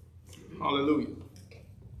 Hallelujah.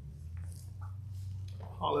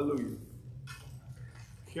 Hallelujah.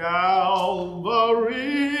 Calvary.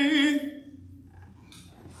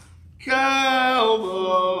 Calvary,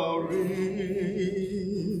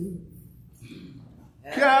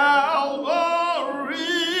 Calvary,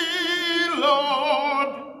 Lord,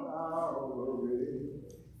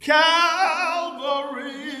 Calvary,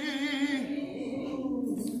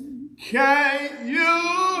 can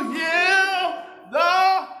you hear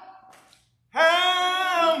the hammering?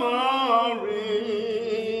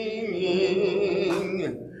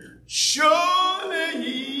 Surely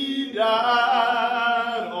he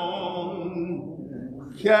died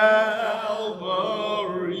on Calvary,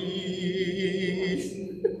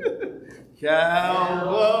 Calvary,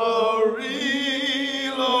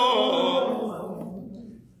 Lord,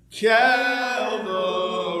 Calvary,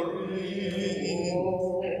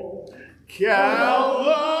 Calvary,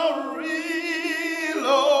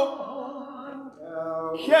 Lord,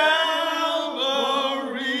 Calvary,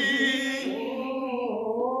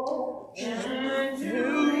 should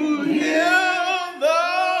you hear the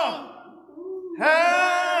hammering?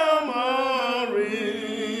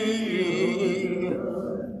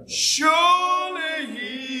 Surely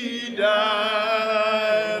he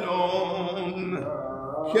died on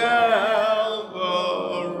Calvary.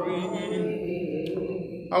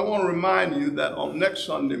 I want to remind you that on next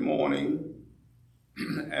Sunday morning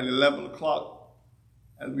at 11 o'clock,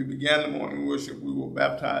 as we began the morning worship, we will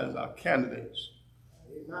baptize our candidates.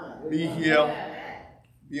 Be here,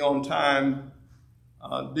 be on time.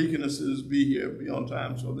 Deaconesses, be here, be on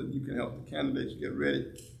time so that you can help the candidates get ready.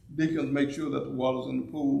 Deacons, make sure that the water's in the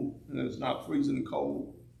pool and it's not freezing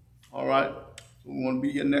cold. All right? So we want to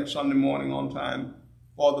be here next Sunday morning on time.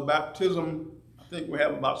 For the baptism, I think we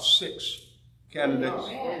have about 6 candidates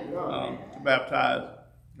to baptize.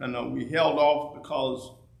 And we held off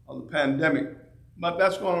because of the pandemic. But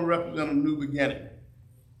that's going to represent a new beginning.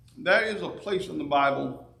 There is a place in the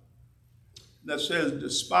Bible that says,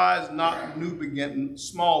 despise not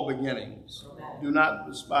small beginnings. Do not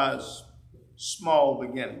despise small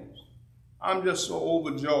beginnings. I'm just so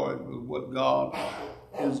overjoyed with what God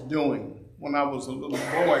is doing. When I was a little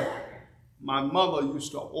boy, my mother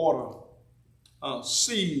used to order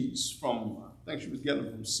seeds from, I think she was getting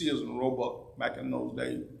them from Sears and Roebuck back in those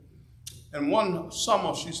days. And one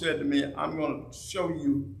summer she said to me, I'm going to show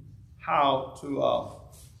you how to,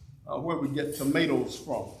 where we get tomatoes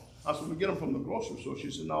from. I said, we get them from the grocery store.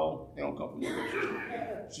 She said, no, they don't come from the grocery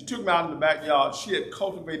store. She took me out in the backyard. She had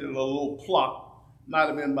cultivated a little plot, might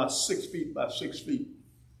have been about 6 feet by 6 feet.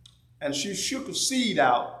 And she shook a seed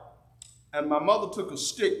out, and my mother took a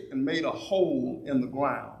stick and made a hole in the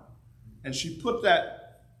ground. And she put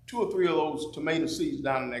that 2 or 3 of those tomato seeds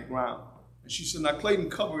down in that ground. And she said, now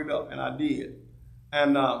Clayton, cover it up, and I did.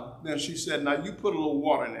 And then she said, now you put a little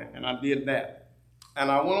water in it, and I did that. And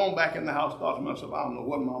I went on back in the house, thought to myself, I don't know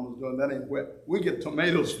what Mama's doing, that ain't wet. We get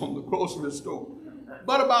tomatoes from the grocery store.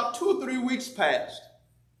 But about 2 or 3 weeks passed,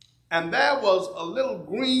 and there was a little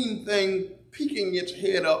green thing peeking its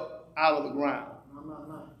head up out of the ground.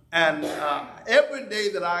 And every day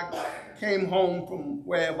that I came home from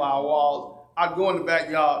wherever I was, I'd go in the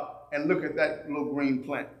backyard and look at that little green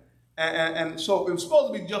plant. And so it was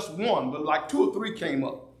supposed to be just one, but like 2 or 3 came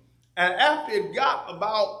up. And after it got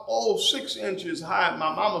about, 6 inches high,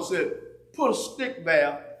 my mama said, put a stick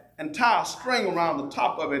there and tie a string around the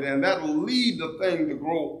top of it, and that'll lead the thing to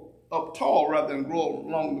grow up tall rather than grow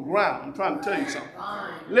along the ground. I'm trying to tell you something.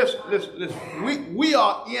 Listen. We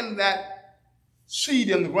are in that seed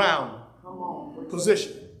in the ground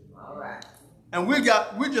position. And we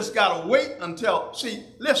just got to wait until, see,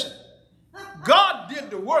 listen, God did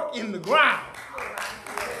the work in the ground.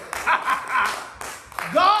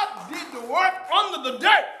 God did the work under the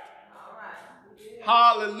dirt.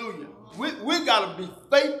 Hallelujah. We got to be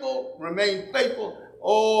faithful, remain faithful.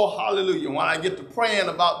 Oh, hallelujah. When I get to praying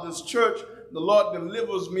about this church, the Lord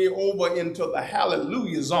delivers me over into the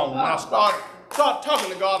hallelujah zone. When I start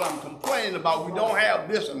talking to God, I'm complaining about we don't have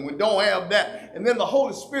this and we don't have that. And then the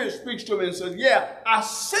Holy Spirit speaks to me and says, yeah, I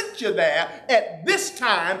sent you there at this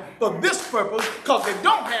time for this purpose because they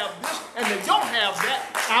don't have this and they don't have that.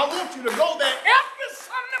 I want you to go there every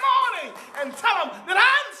Sunday morning and tell them that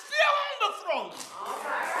I'm still on the throne.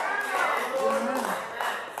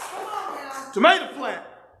 Tomato plant,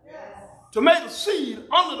 tomato seed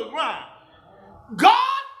under the ground.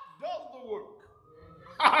 God does the work.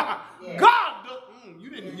 God does, you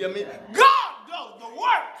didn't hear me. God does the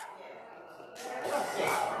work.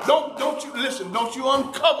 Don't you listen, don't you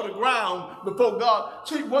uncover the ground before God.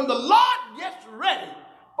 See, when the Lord gets ready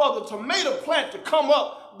for the tomato plant to come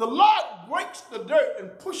up, the Lord breaks the dirt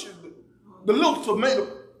and pushes the little tomato.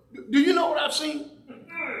 Do you know what I've seen?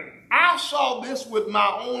 I saw this with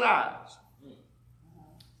my own eyes.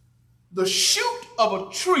 The shoot of a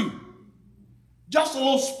tree, just a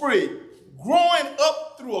little sprig, growing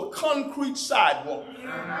up through a concrete sidewalk.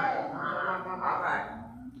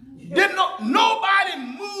 Nobody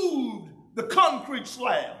moved the concrete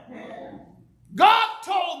slab. God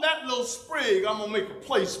told that little sprig, I'm going to make a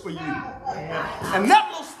place for you. And that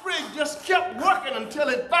little sprig just kept working until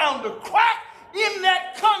it found a crack in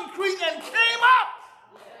that concrete and came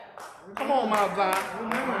up. Come on, my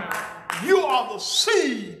vine. You are the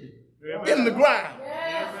seed in the ground.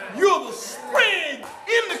 You're the sprig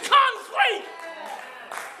in the concrete.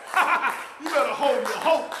 You better hold your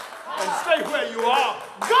hope and stay where you are.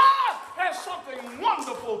 God has something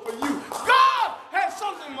wonderful for you. God has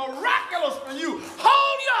something miraculous for you.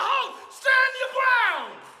 Hold your hope. Stand your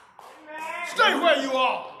ground. Stay where you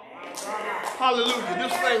are. Hallelujah.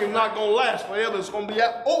 This thing is not going to last forever. It's going to be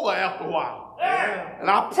over after a while. And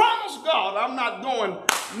I promise God I'm not going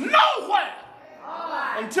nowhere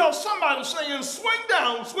until somebody's saying, swing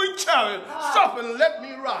down, sweet chariot, stop and let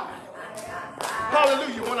me ride.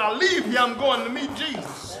 Hallelujah. When I leave here, I'm going to meet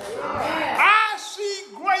Jesus. I see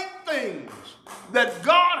great things that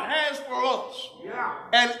God has for us.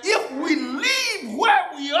 And if we leave where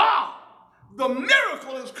we are, the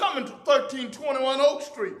miracle is coming to 1321 Oak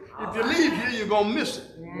Street. If you leave here, you're going to miss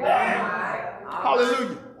it.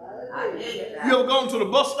 Hallelujah. You ever gone to the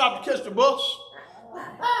bus stop to catch the bus?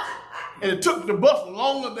 And it took the bus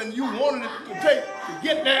longer than you wanted it to take to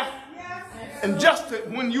get there. And just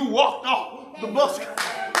when you walked off the bus, you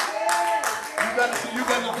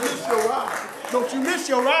better miss your ride. Don't you miss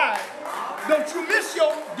your ride. Don't you miss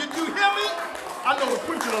your, did you hear me? I know the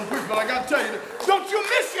preacher don't preach, but I got to tell you, don't you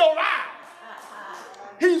miss your ride.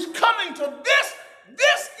 He's coming to this.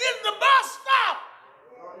 This is the bus stop.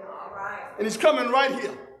 And he's coming right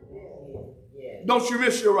here. Don't you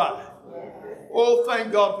miss your ride. Oh,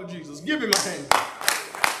 thank God for Jesus. Give him a hand.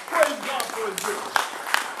 Praise God for his goodness.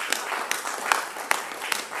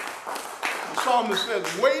 The psalmist says,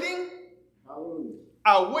 waiting,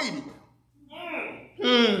 I waited.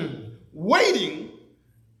 Waiting,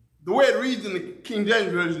 the way it reads in the King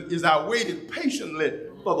James Version is, I waited patiently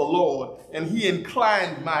for the Lord, and he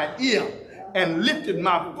inclined my ear and lifted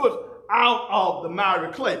my foot out of the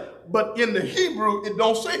miry clay. But in the Hebrew, it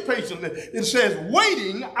don't say patiently. It says,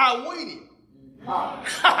 waiting, I waited.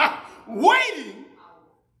 Waiting,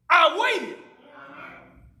 I waited.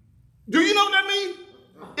 Do you know what that means?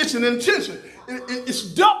 It's an intention. It's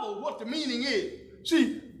double what the meaning is.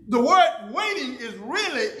 See, the word waiting is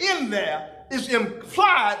really in there. It's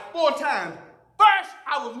implied 4 times. First,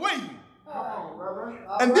 I was waiting.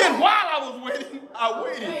 And then while I was waiting, I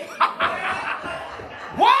waited.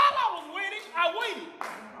 While I was waiting, I waited.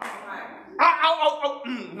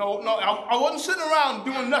 I wasn't sitting around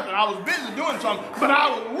doing nothing. I was busy doing something, but I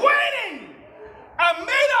was waiting. I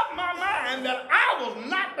made up my mind that I was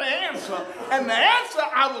not the answer, and the answer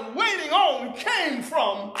I was waiting on came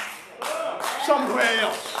from somewhere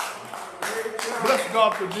else. Bless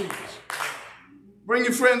God for Jesus. Bring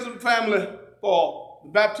your friends and family for the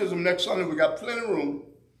baptism next Sunday. We got plenty of room.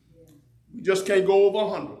 We just can't go over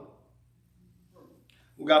 100.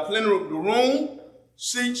 We got plenty of room. The room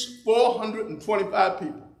seats 425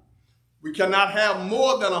 people. We cannot have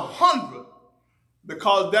more than 100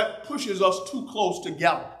 because that pushes us too close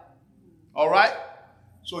together. All right?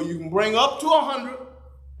 So you can bring up to 100,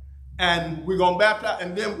 and we're going to baptize,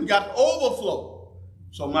 and then we got the overflow.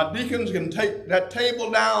 So my deacons can take that table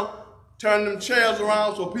down, turn them chairs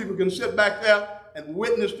around so people can sit back there and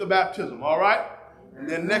witness the baptism, all right? And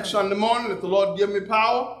then next Sunday morning, if the Lord give me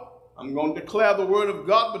power, I'm going to declare the word of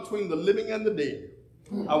God between the living and the dead.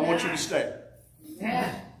 I want you to stand.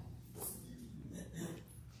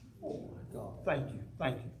 Oh my God, thank you,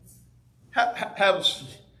 thank you. Have a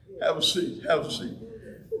seat, have a seat, have a seat,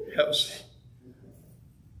 have a seat.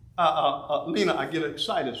 Lena, I get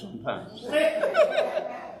excited sometimes.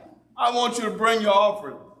 I want you to bring your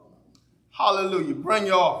offering. Hallelujah, bring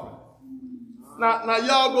your offering. Now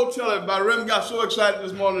y'all go tell everybody, Rem got so excited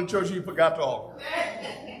this morning in church he forgot to offer.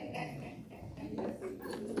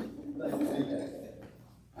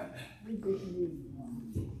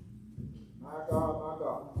 My God, my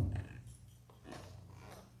God.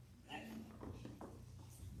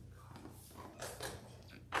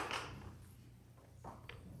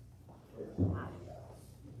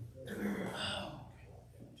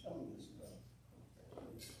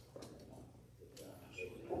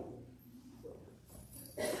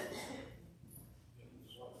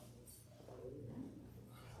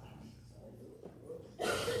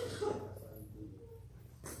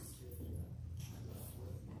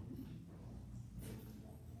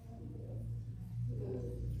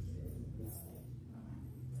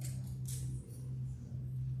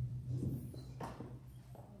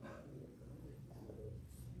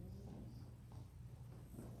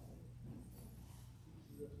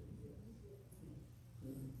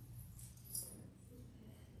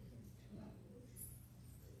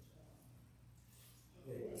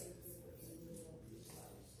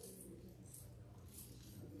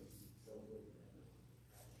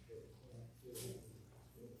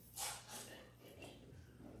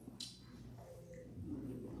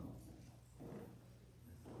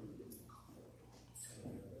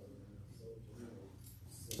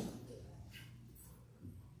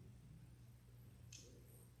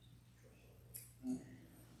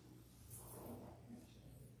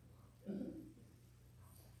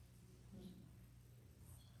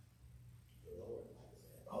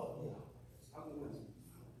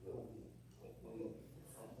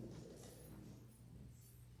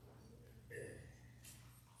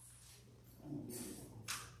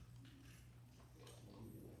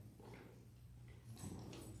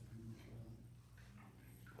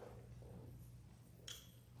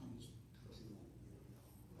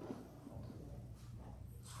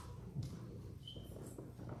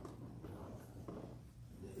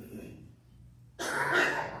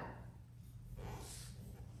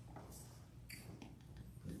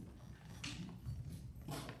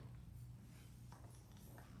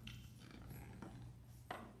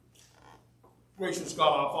 Gracious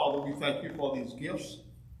God, our Father, we thank you for these gifts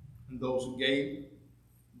and those who gave.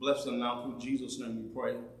 Bless them now through Jesus' name we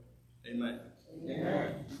pray. Amen.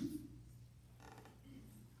 Amen.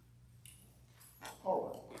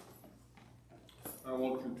 All right. I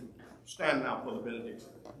want you to stand now for the benediction.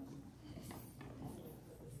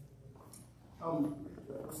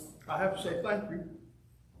 I have to say thank you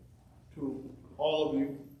to all of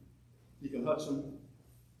you, Deacon Hudson,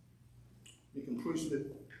 Deacon Priestley,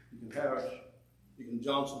 Deacon Harris, Deacon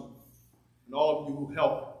Johnson, and all of you who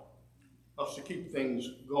help us to keep things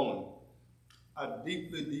going. I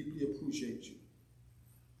deeply, deeply appreciate you.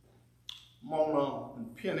 Mona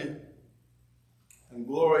and Penny and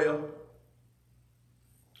Gloria,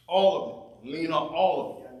 all of you, Lena,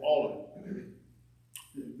 all of you.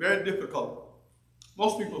 It's very difficult.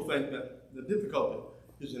 Most people think that the difficulty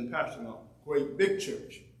is in pastoring a great big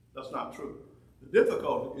church. That's not true. The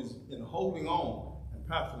difficulty is in holding on and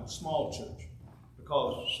pastoring a small church,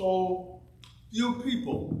 because so few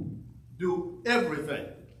people do everything.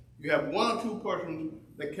 You have one or two persons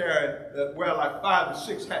that wear like 5 to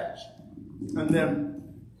 6 hats, and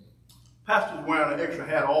then pastors wearing an extra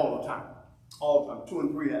hat all the time, 2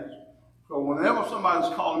 and 3 hats. So whenever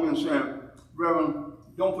somebody's calling me and saying, Reverend,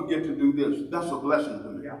 don't forget to do this, that's a blessing to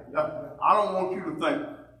me. I don't want you to think,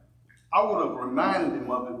 I would have reminded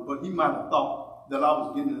him of it, but he might have thought that I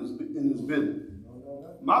was getting in his business.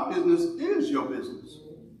 My business is your business.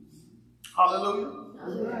 Hallelujah.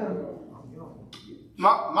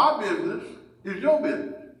 My business is your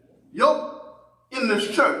business. In this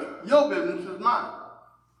church, your business is mine.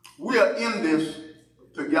 We are in this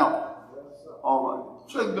together. All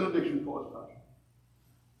right. Say the benediction for us, Pastor.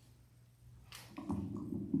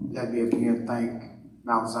 Let me again thank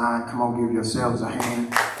Mount Zion, come on, give yourselves a hand.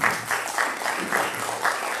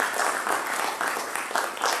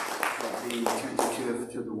 Be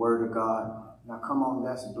attentive to the word of God. Now come on,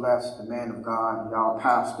 let's bless the man of God, y'all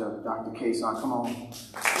pastor, Dr. Kason. Come on.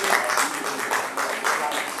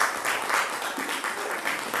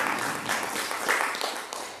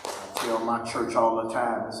 I tell my church all the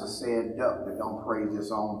time, it's a sad duck that don't praise its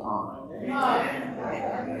own pond. Amen.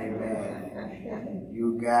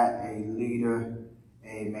 You got a leader,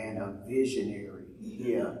 amen, a visionary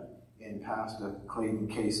here in Pastor Clayton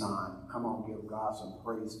Kason. Come on, give God some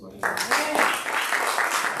praise for him.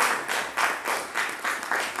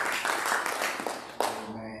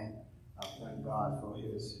 Amen. I thank God for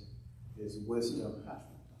his wisdom.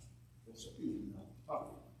 Excuse me.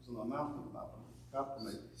 It's an announcement about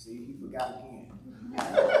me. See, he forgot again.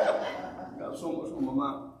 Got so much on my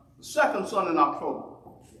mind. The second Sunday in October.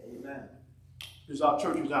 Amen. Is our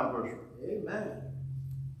church's anniversary. Amen.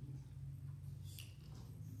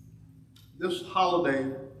 This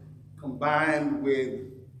holiday, combined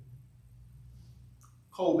with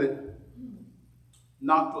COVID,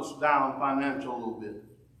 knocked us down financially a little bit.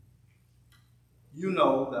 You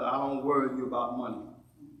know that I don't worry you about money.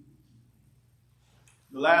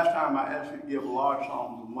 The last time I actually gave large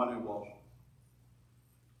sums of money was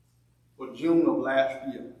for June of last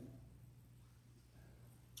year.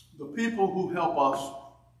 The people who help us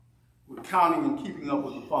with counting and keeping up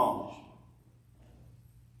with the funds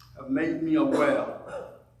have made me aware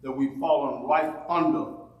that we've fallen right under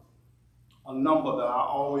a number that I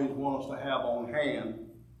always want us to have on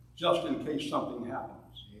hand just in case something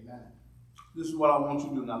happens. Amen. This is what I want you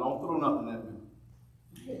to do. Now, don't throw nothing at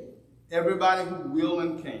me. Everybody who will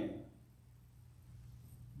and can,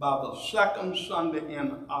 by the second Sunday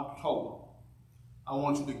in October, I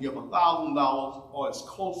want you to give $1,000 or as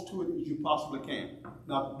close to it as you possibly can.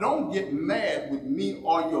 Now, don't get mad with me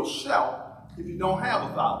or yourself if you don't have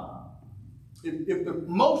 $1,000. If the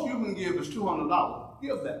most you can give is $200,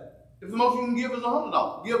 give that. If the most you can give is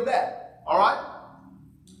 $100, give that. All right?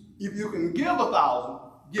 If you can give $1,000,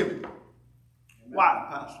 give it. Amen. Why,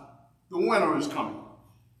 Pastor? The winter is coming.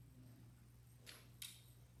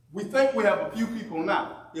 We think we have a few people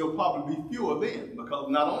now. There'll probably be fewer then, because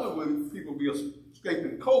not only will people be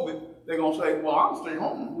escaping COVID, they're going to say, well, I'll stay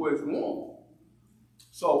home where it's warm.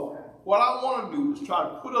 So what I want to do is try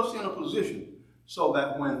to put us in a position so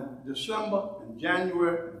that when December and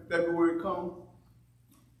January and February come,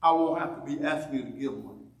 I won't have to be asking you to give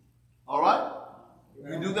money. All right?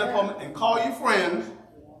 You do that for me, and call your friends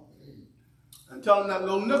and tell them that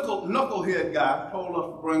little knucklehead guy told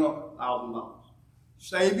us to bring up $1,000.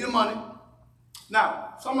 Save your money.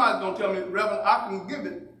 Now, somebody's going to tell me, Reverend, I can give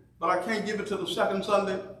it, but I can't give it to the second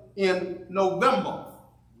Sunday in November.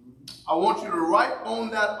 I want you to write on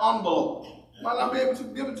that envelope. Might not be able to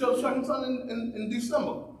give it to the second Sunday in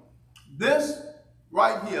December. This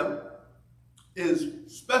right here is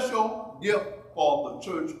special gift for the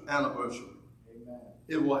church anniversary. Amen.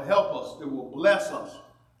 It will help us. It will bless us.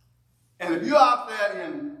 And if you're out there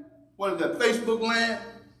in, what is that, Facebook land,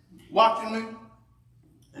 watching me,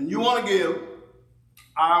 and you want to give,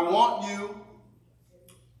 I want you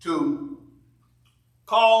to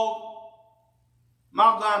call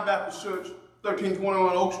Mount Zion Baptist Church,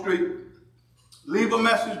 1321 Oak Street. Leave a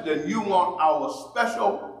message that you want our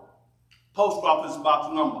special post office box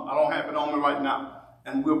number. I don't have it on me right now.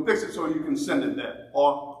 And we'll fix it so you can send it there.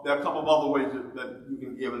 Or there are a couple of other ways that you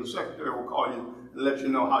can give, and the secretary will call you and let you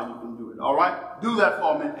know how you can do it. All right? Do that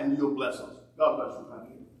for me, and you'll bless us. God bless you. Thank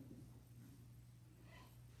you.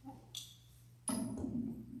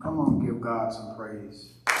 Come on, give God some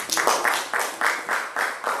praise.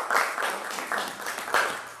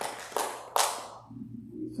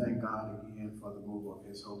 We thank God again for the move of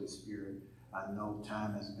His Holy Spirit. I know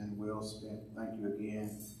time has been well spent. Thank you again,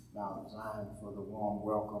 Mount Zion, for the warm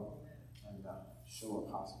welcome and the show of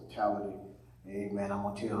hospitality. Amen. I'm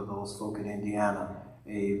going to tell those folk in Indiana,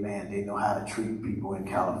 amen, they know how to treat people in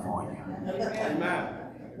California. Amen.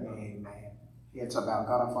 Amen. It's about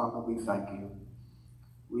God our Father, we thank you.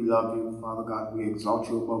 We love you, Father God. We exalt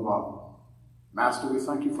you above all. Master, we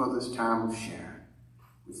thank you for this time of sharing.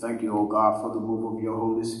 We thank you, O God, for the move of your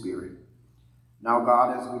Holy Spirit. Now,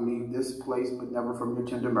 God, as we leave this place, but never from your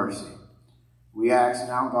tender mercy, we ask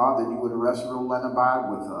now, God, that you would rest, rule, and abide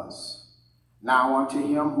with us. Now unto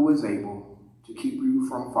him who is able to keep you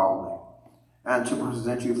from falling and to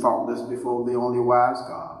present you faultless before the only wise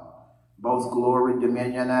God, both glory,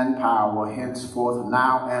 dominion, and power, henceforth,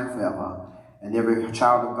 now, and forever. And every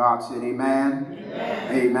child of God said, amen,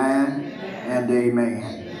 amen, amen, and amen.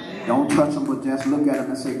 Amen. Don't touch them, but just look at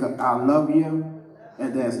them and say, I love you,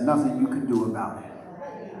 and there's nothing you can do about it.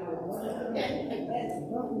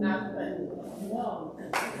 Nothing.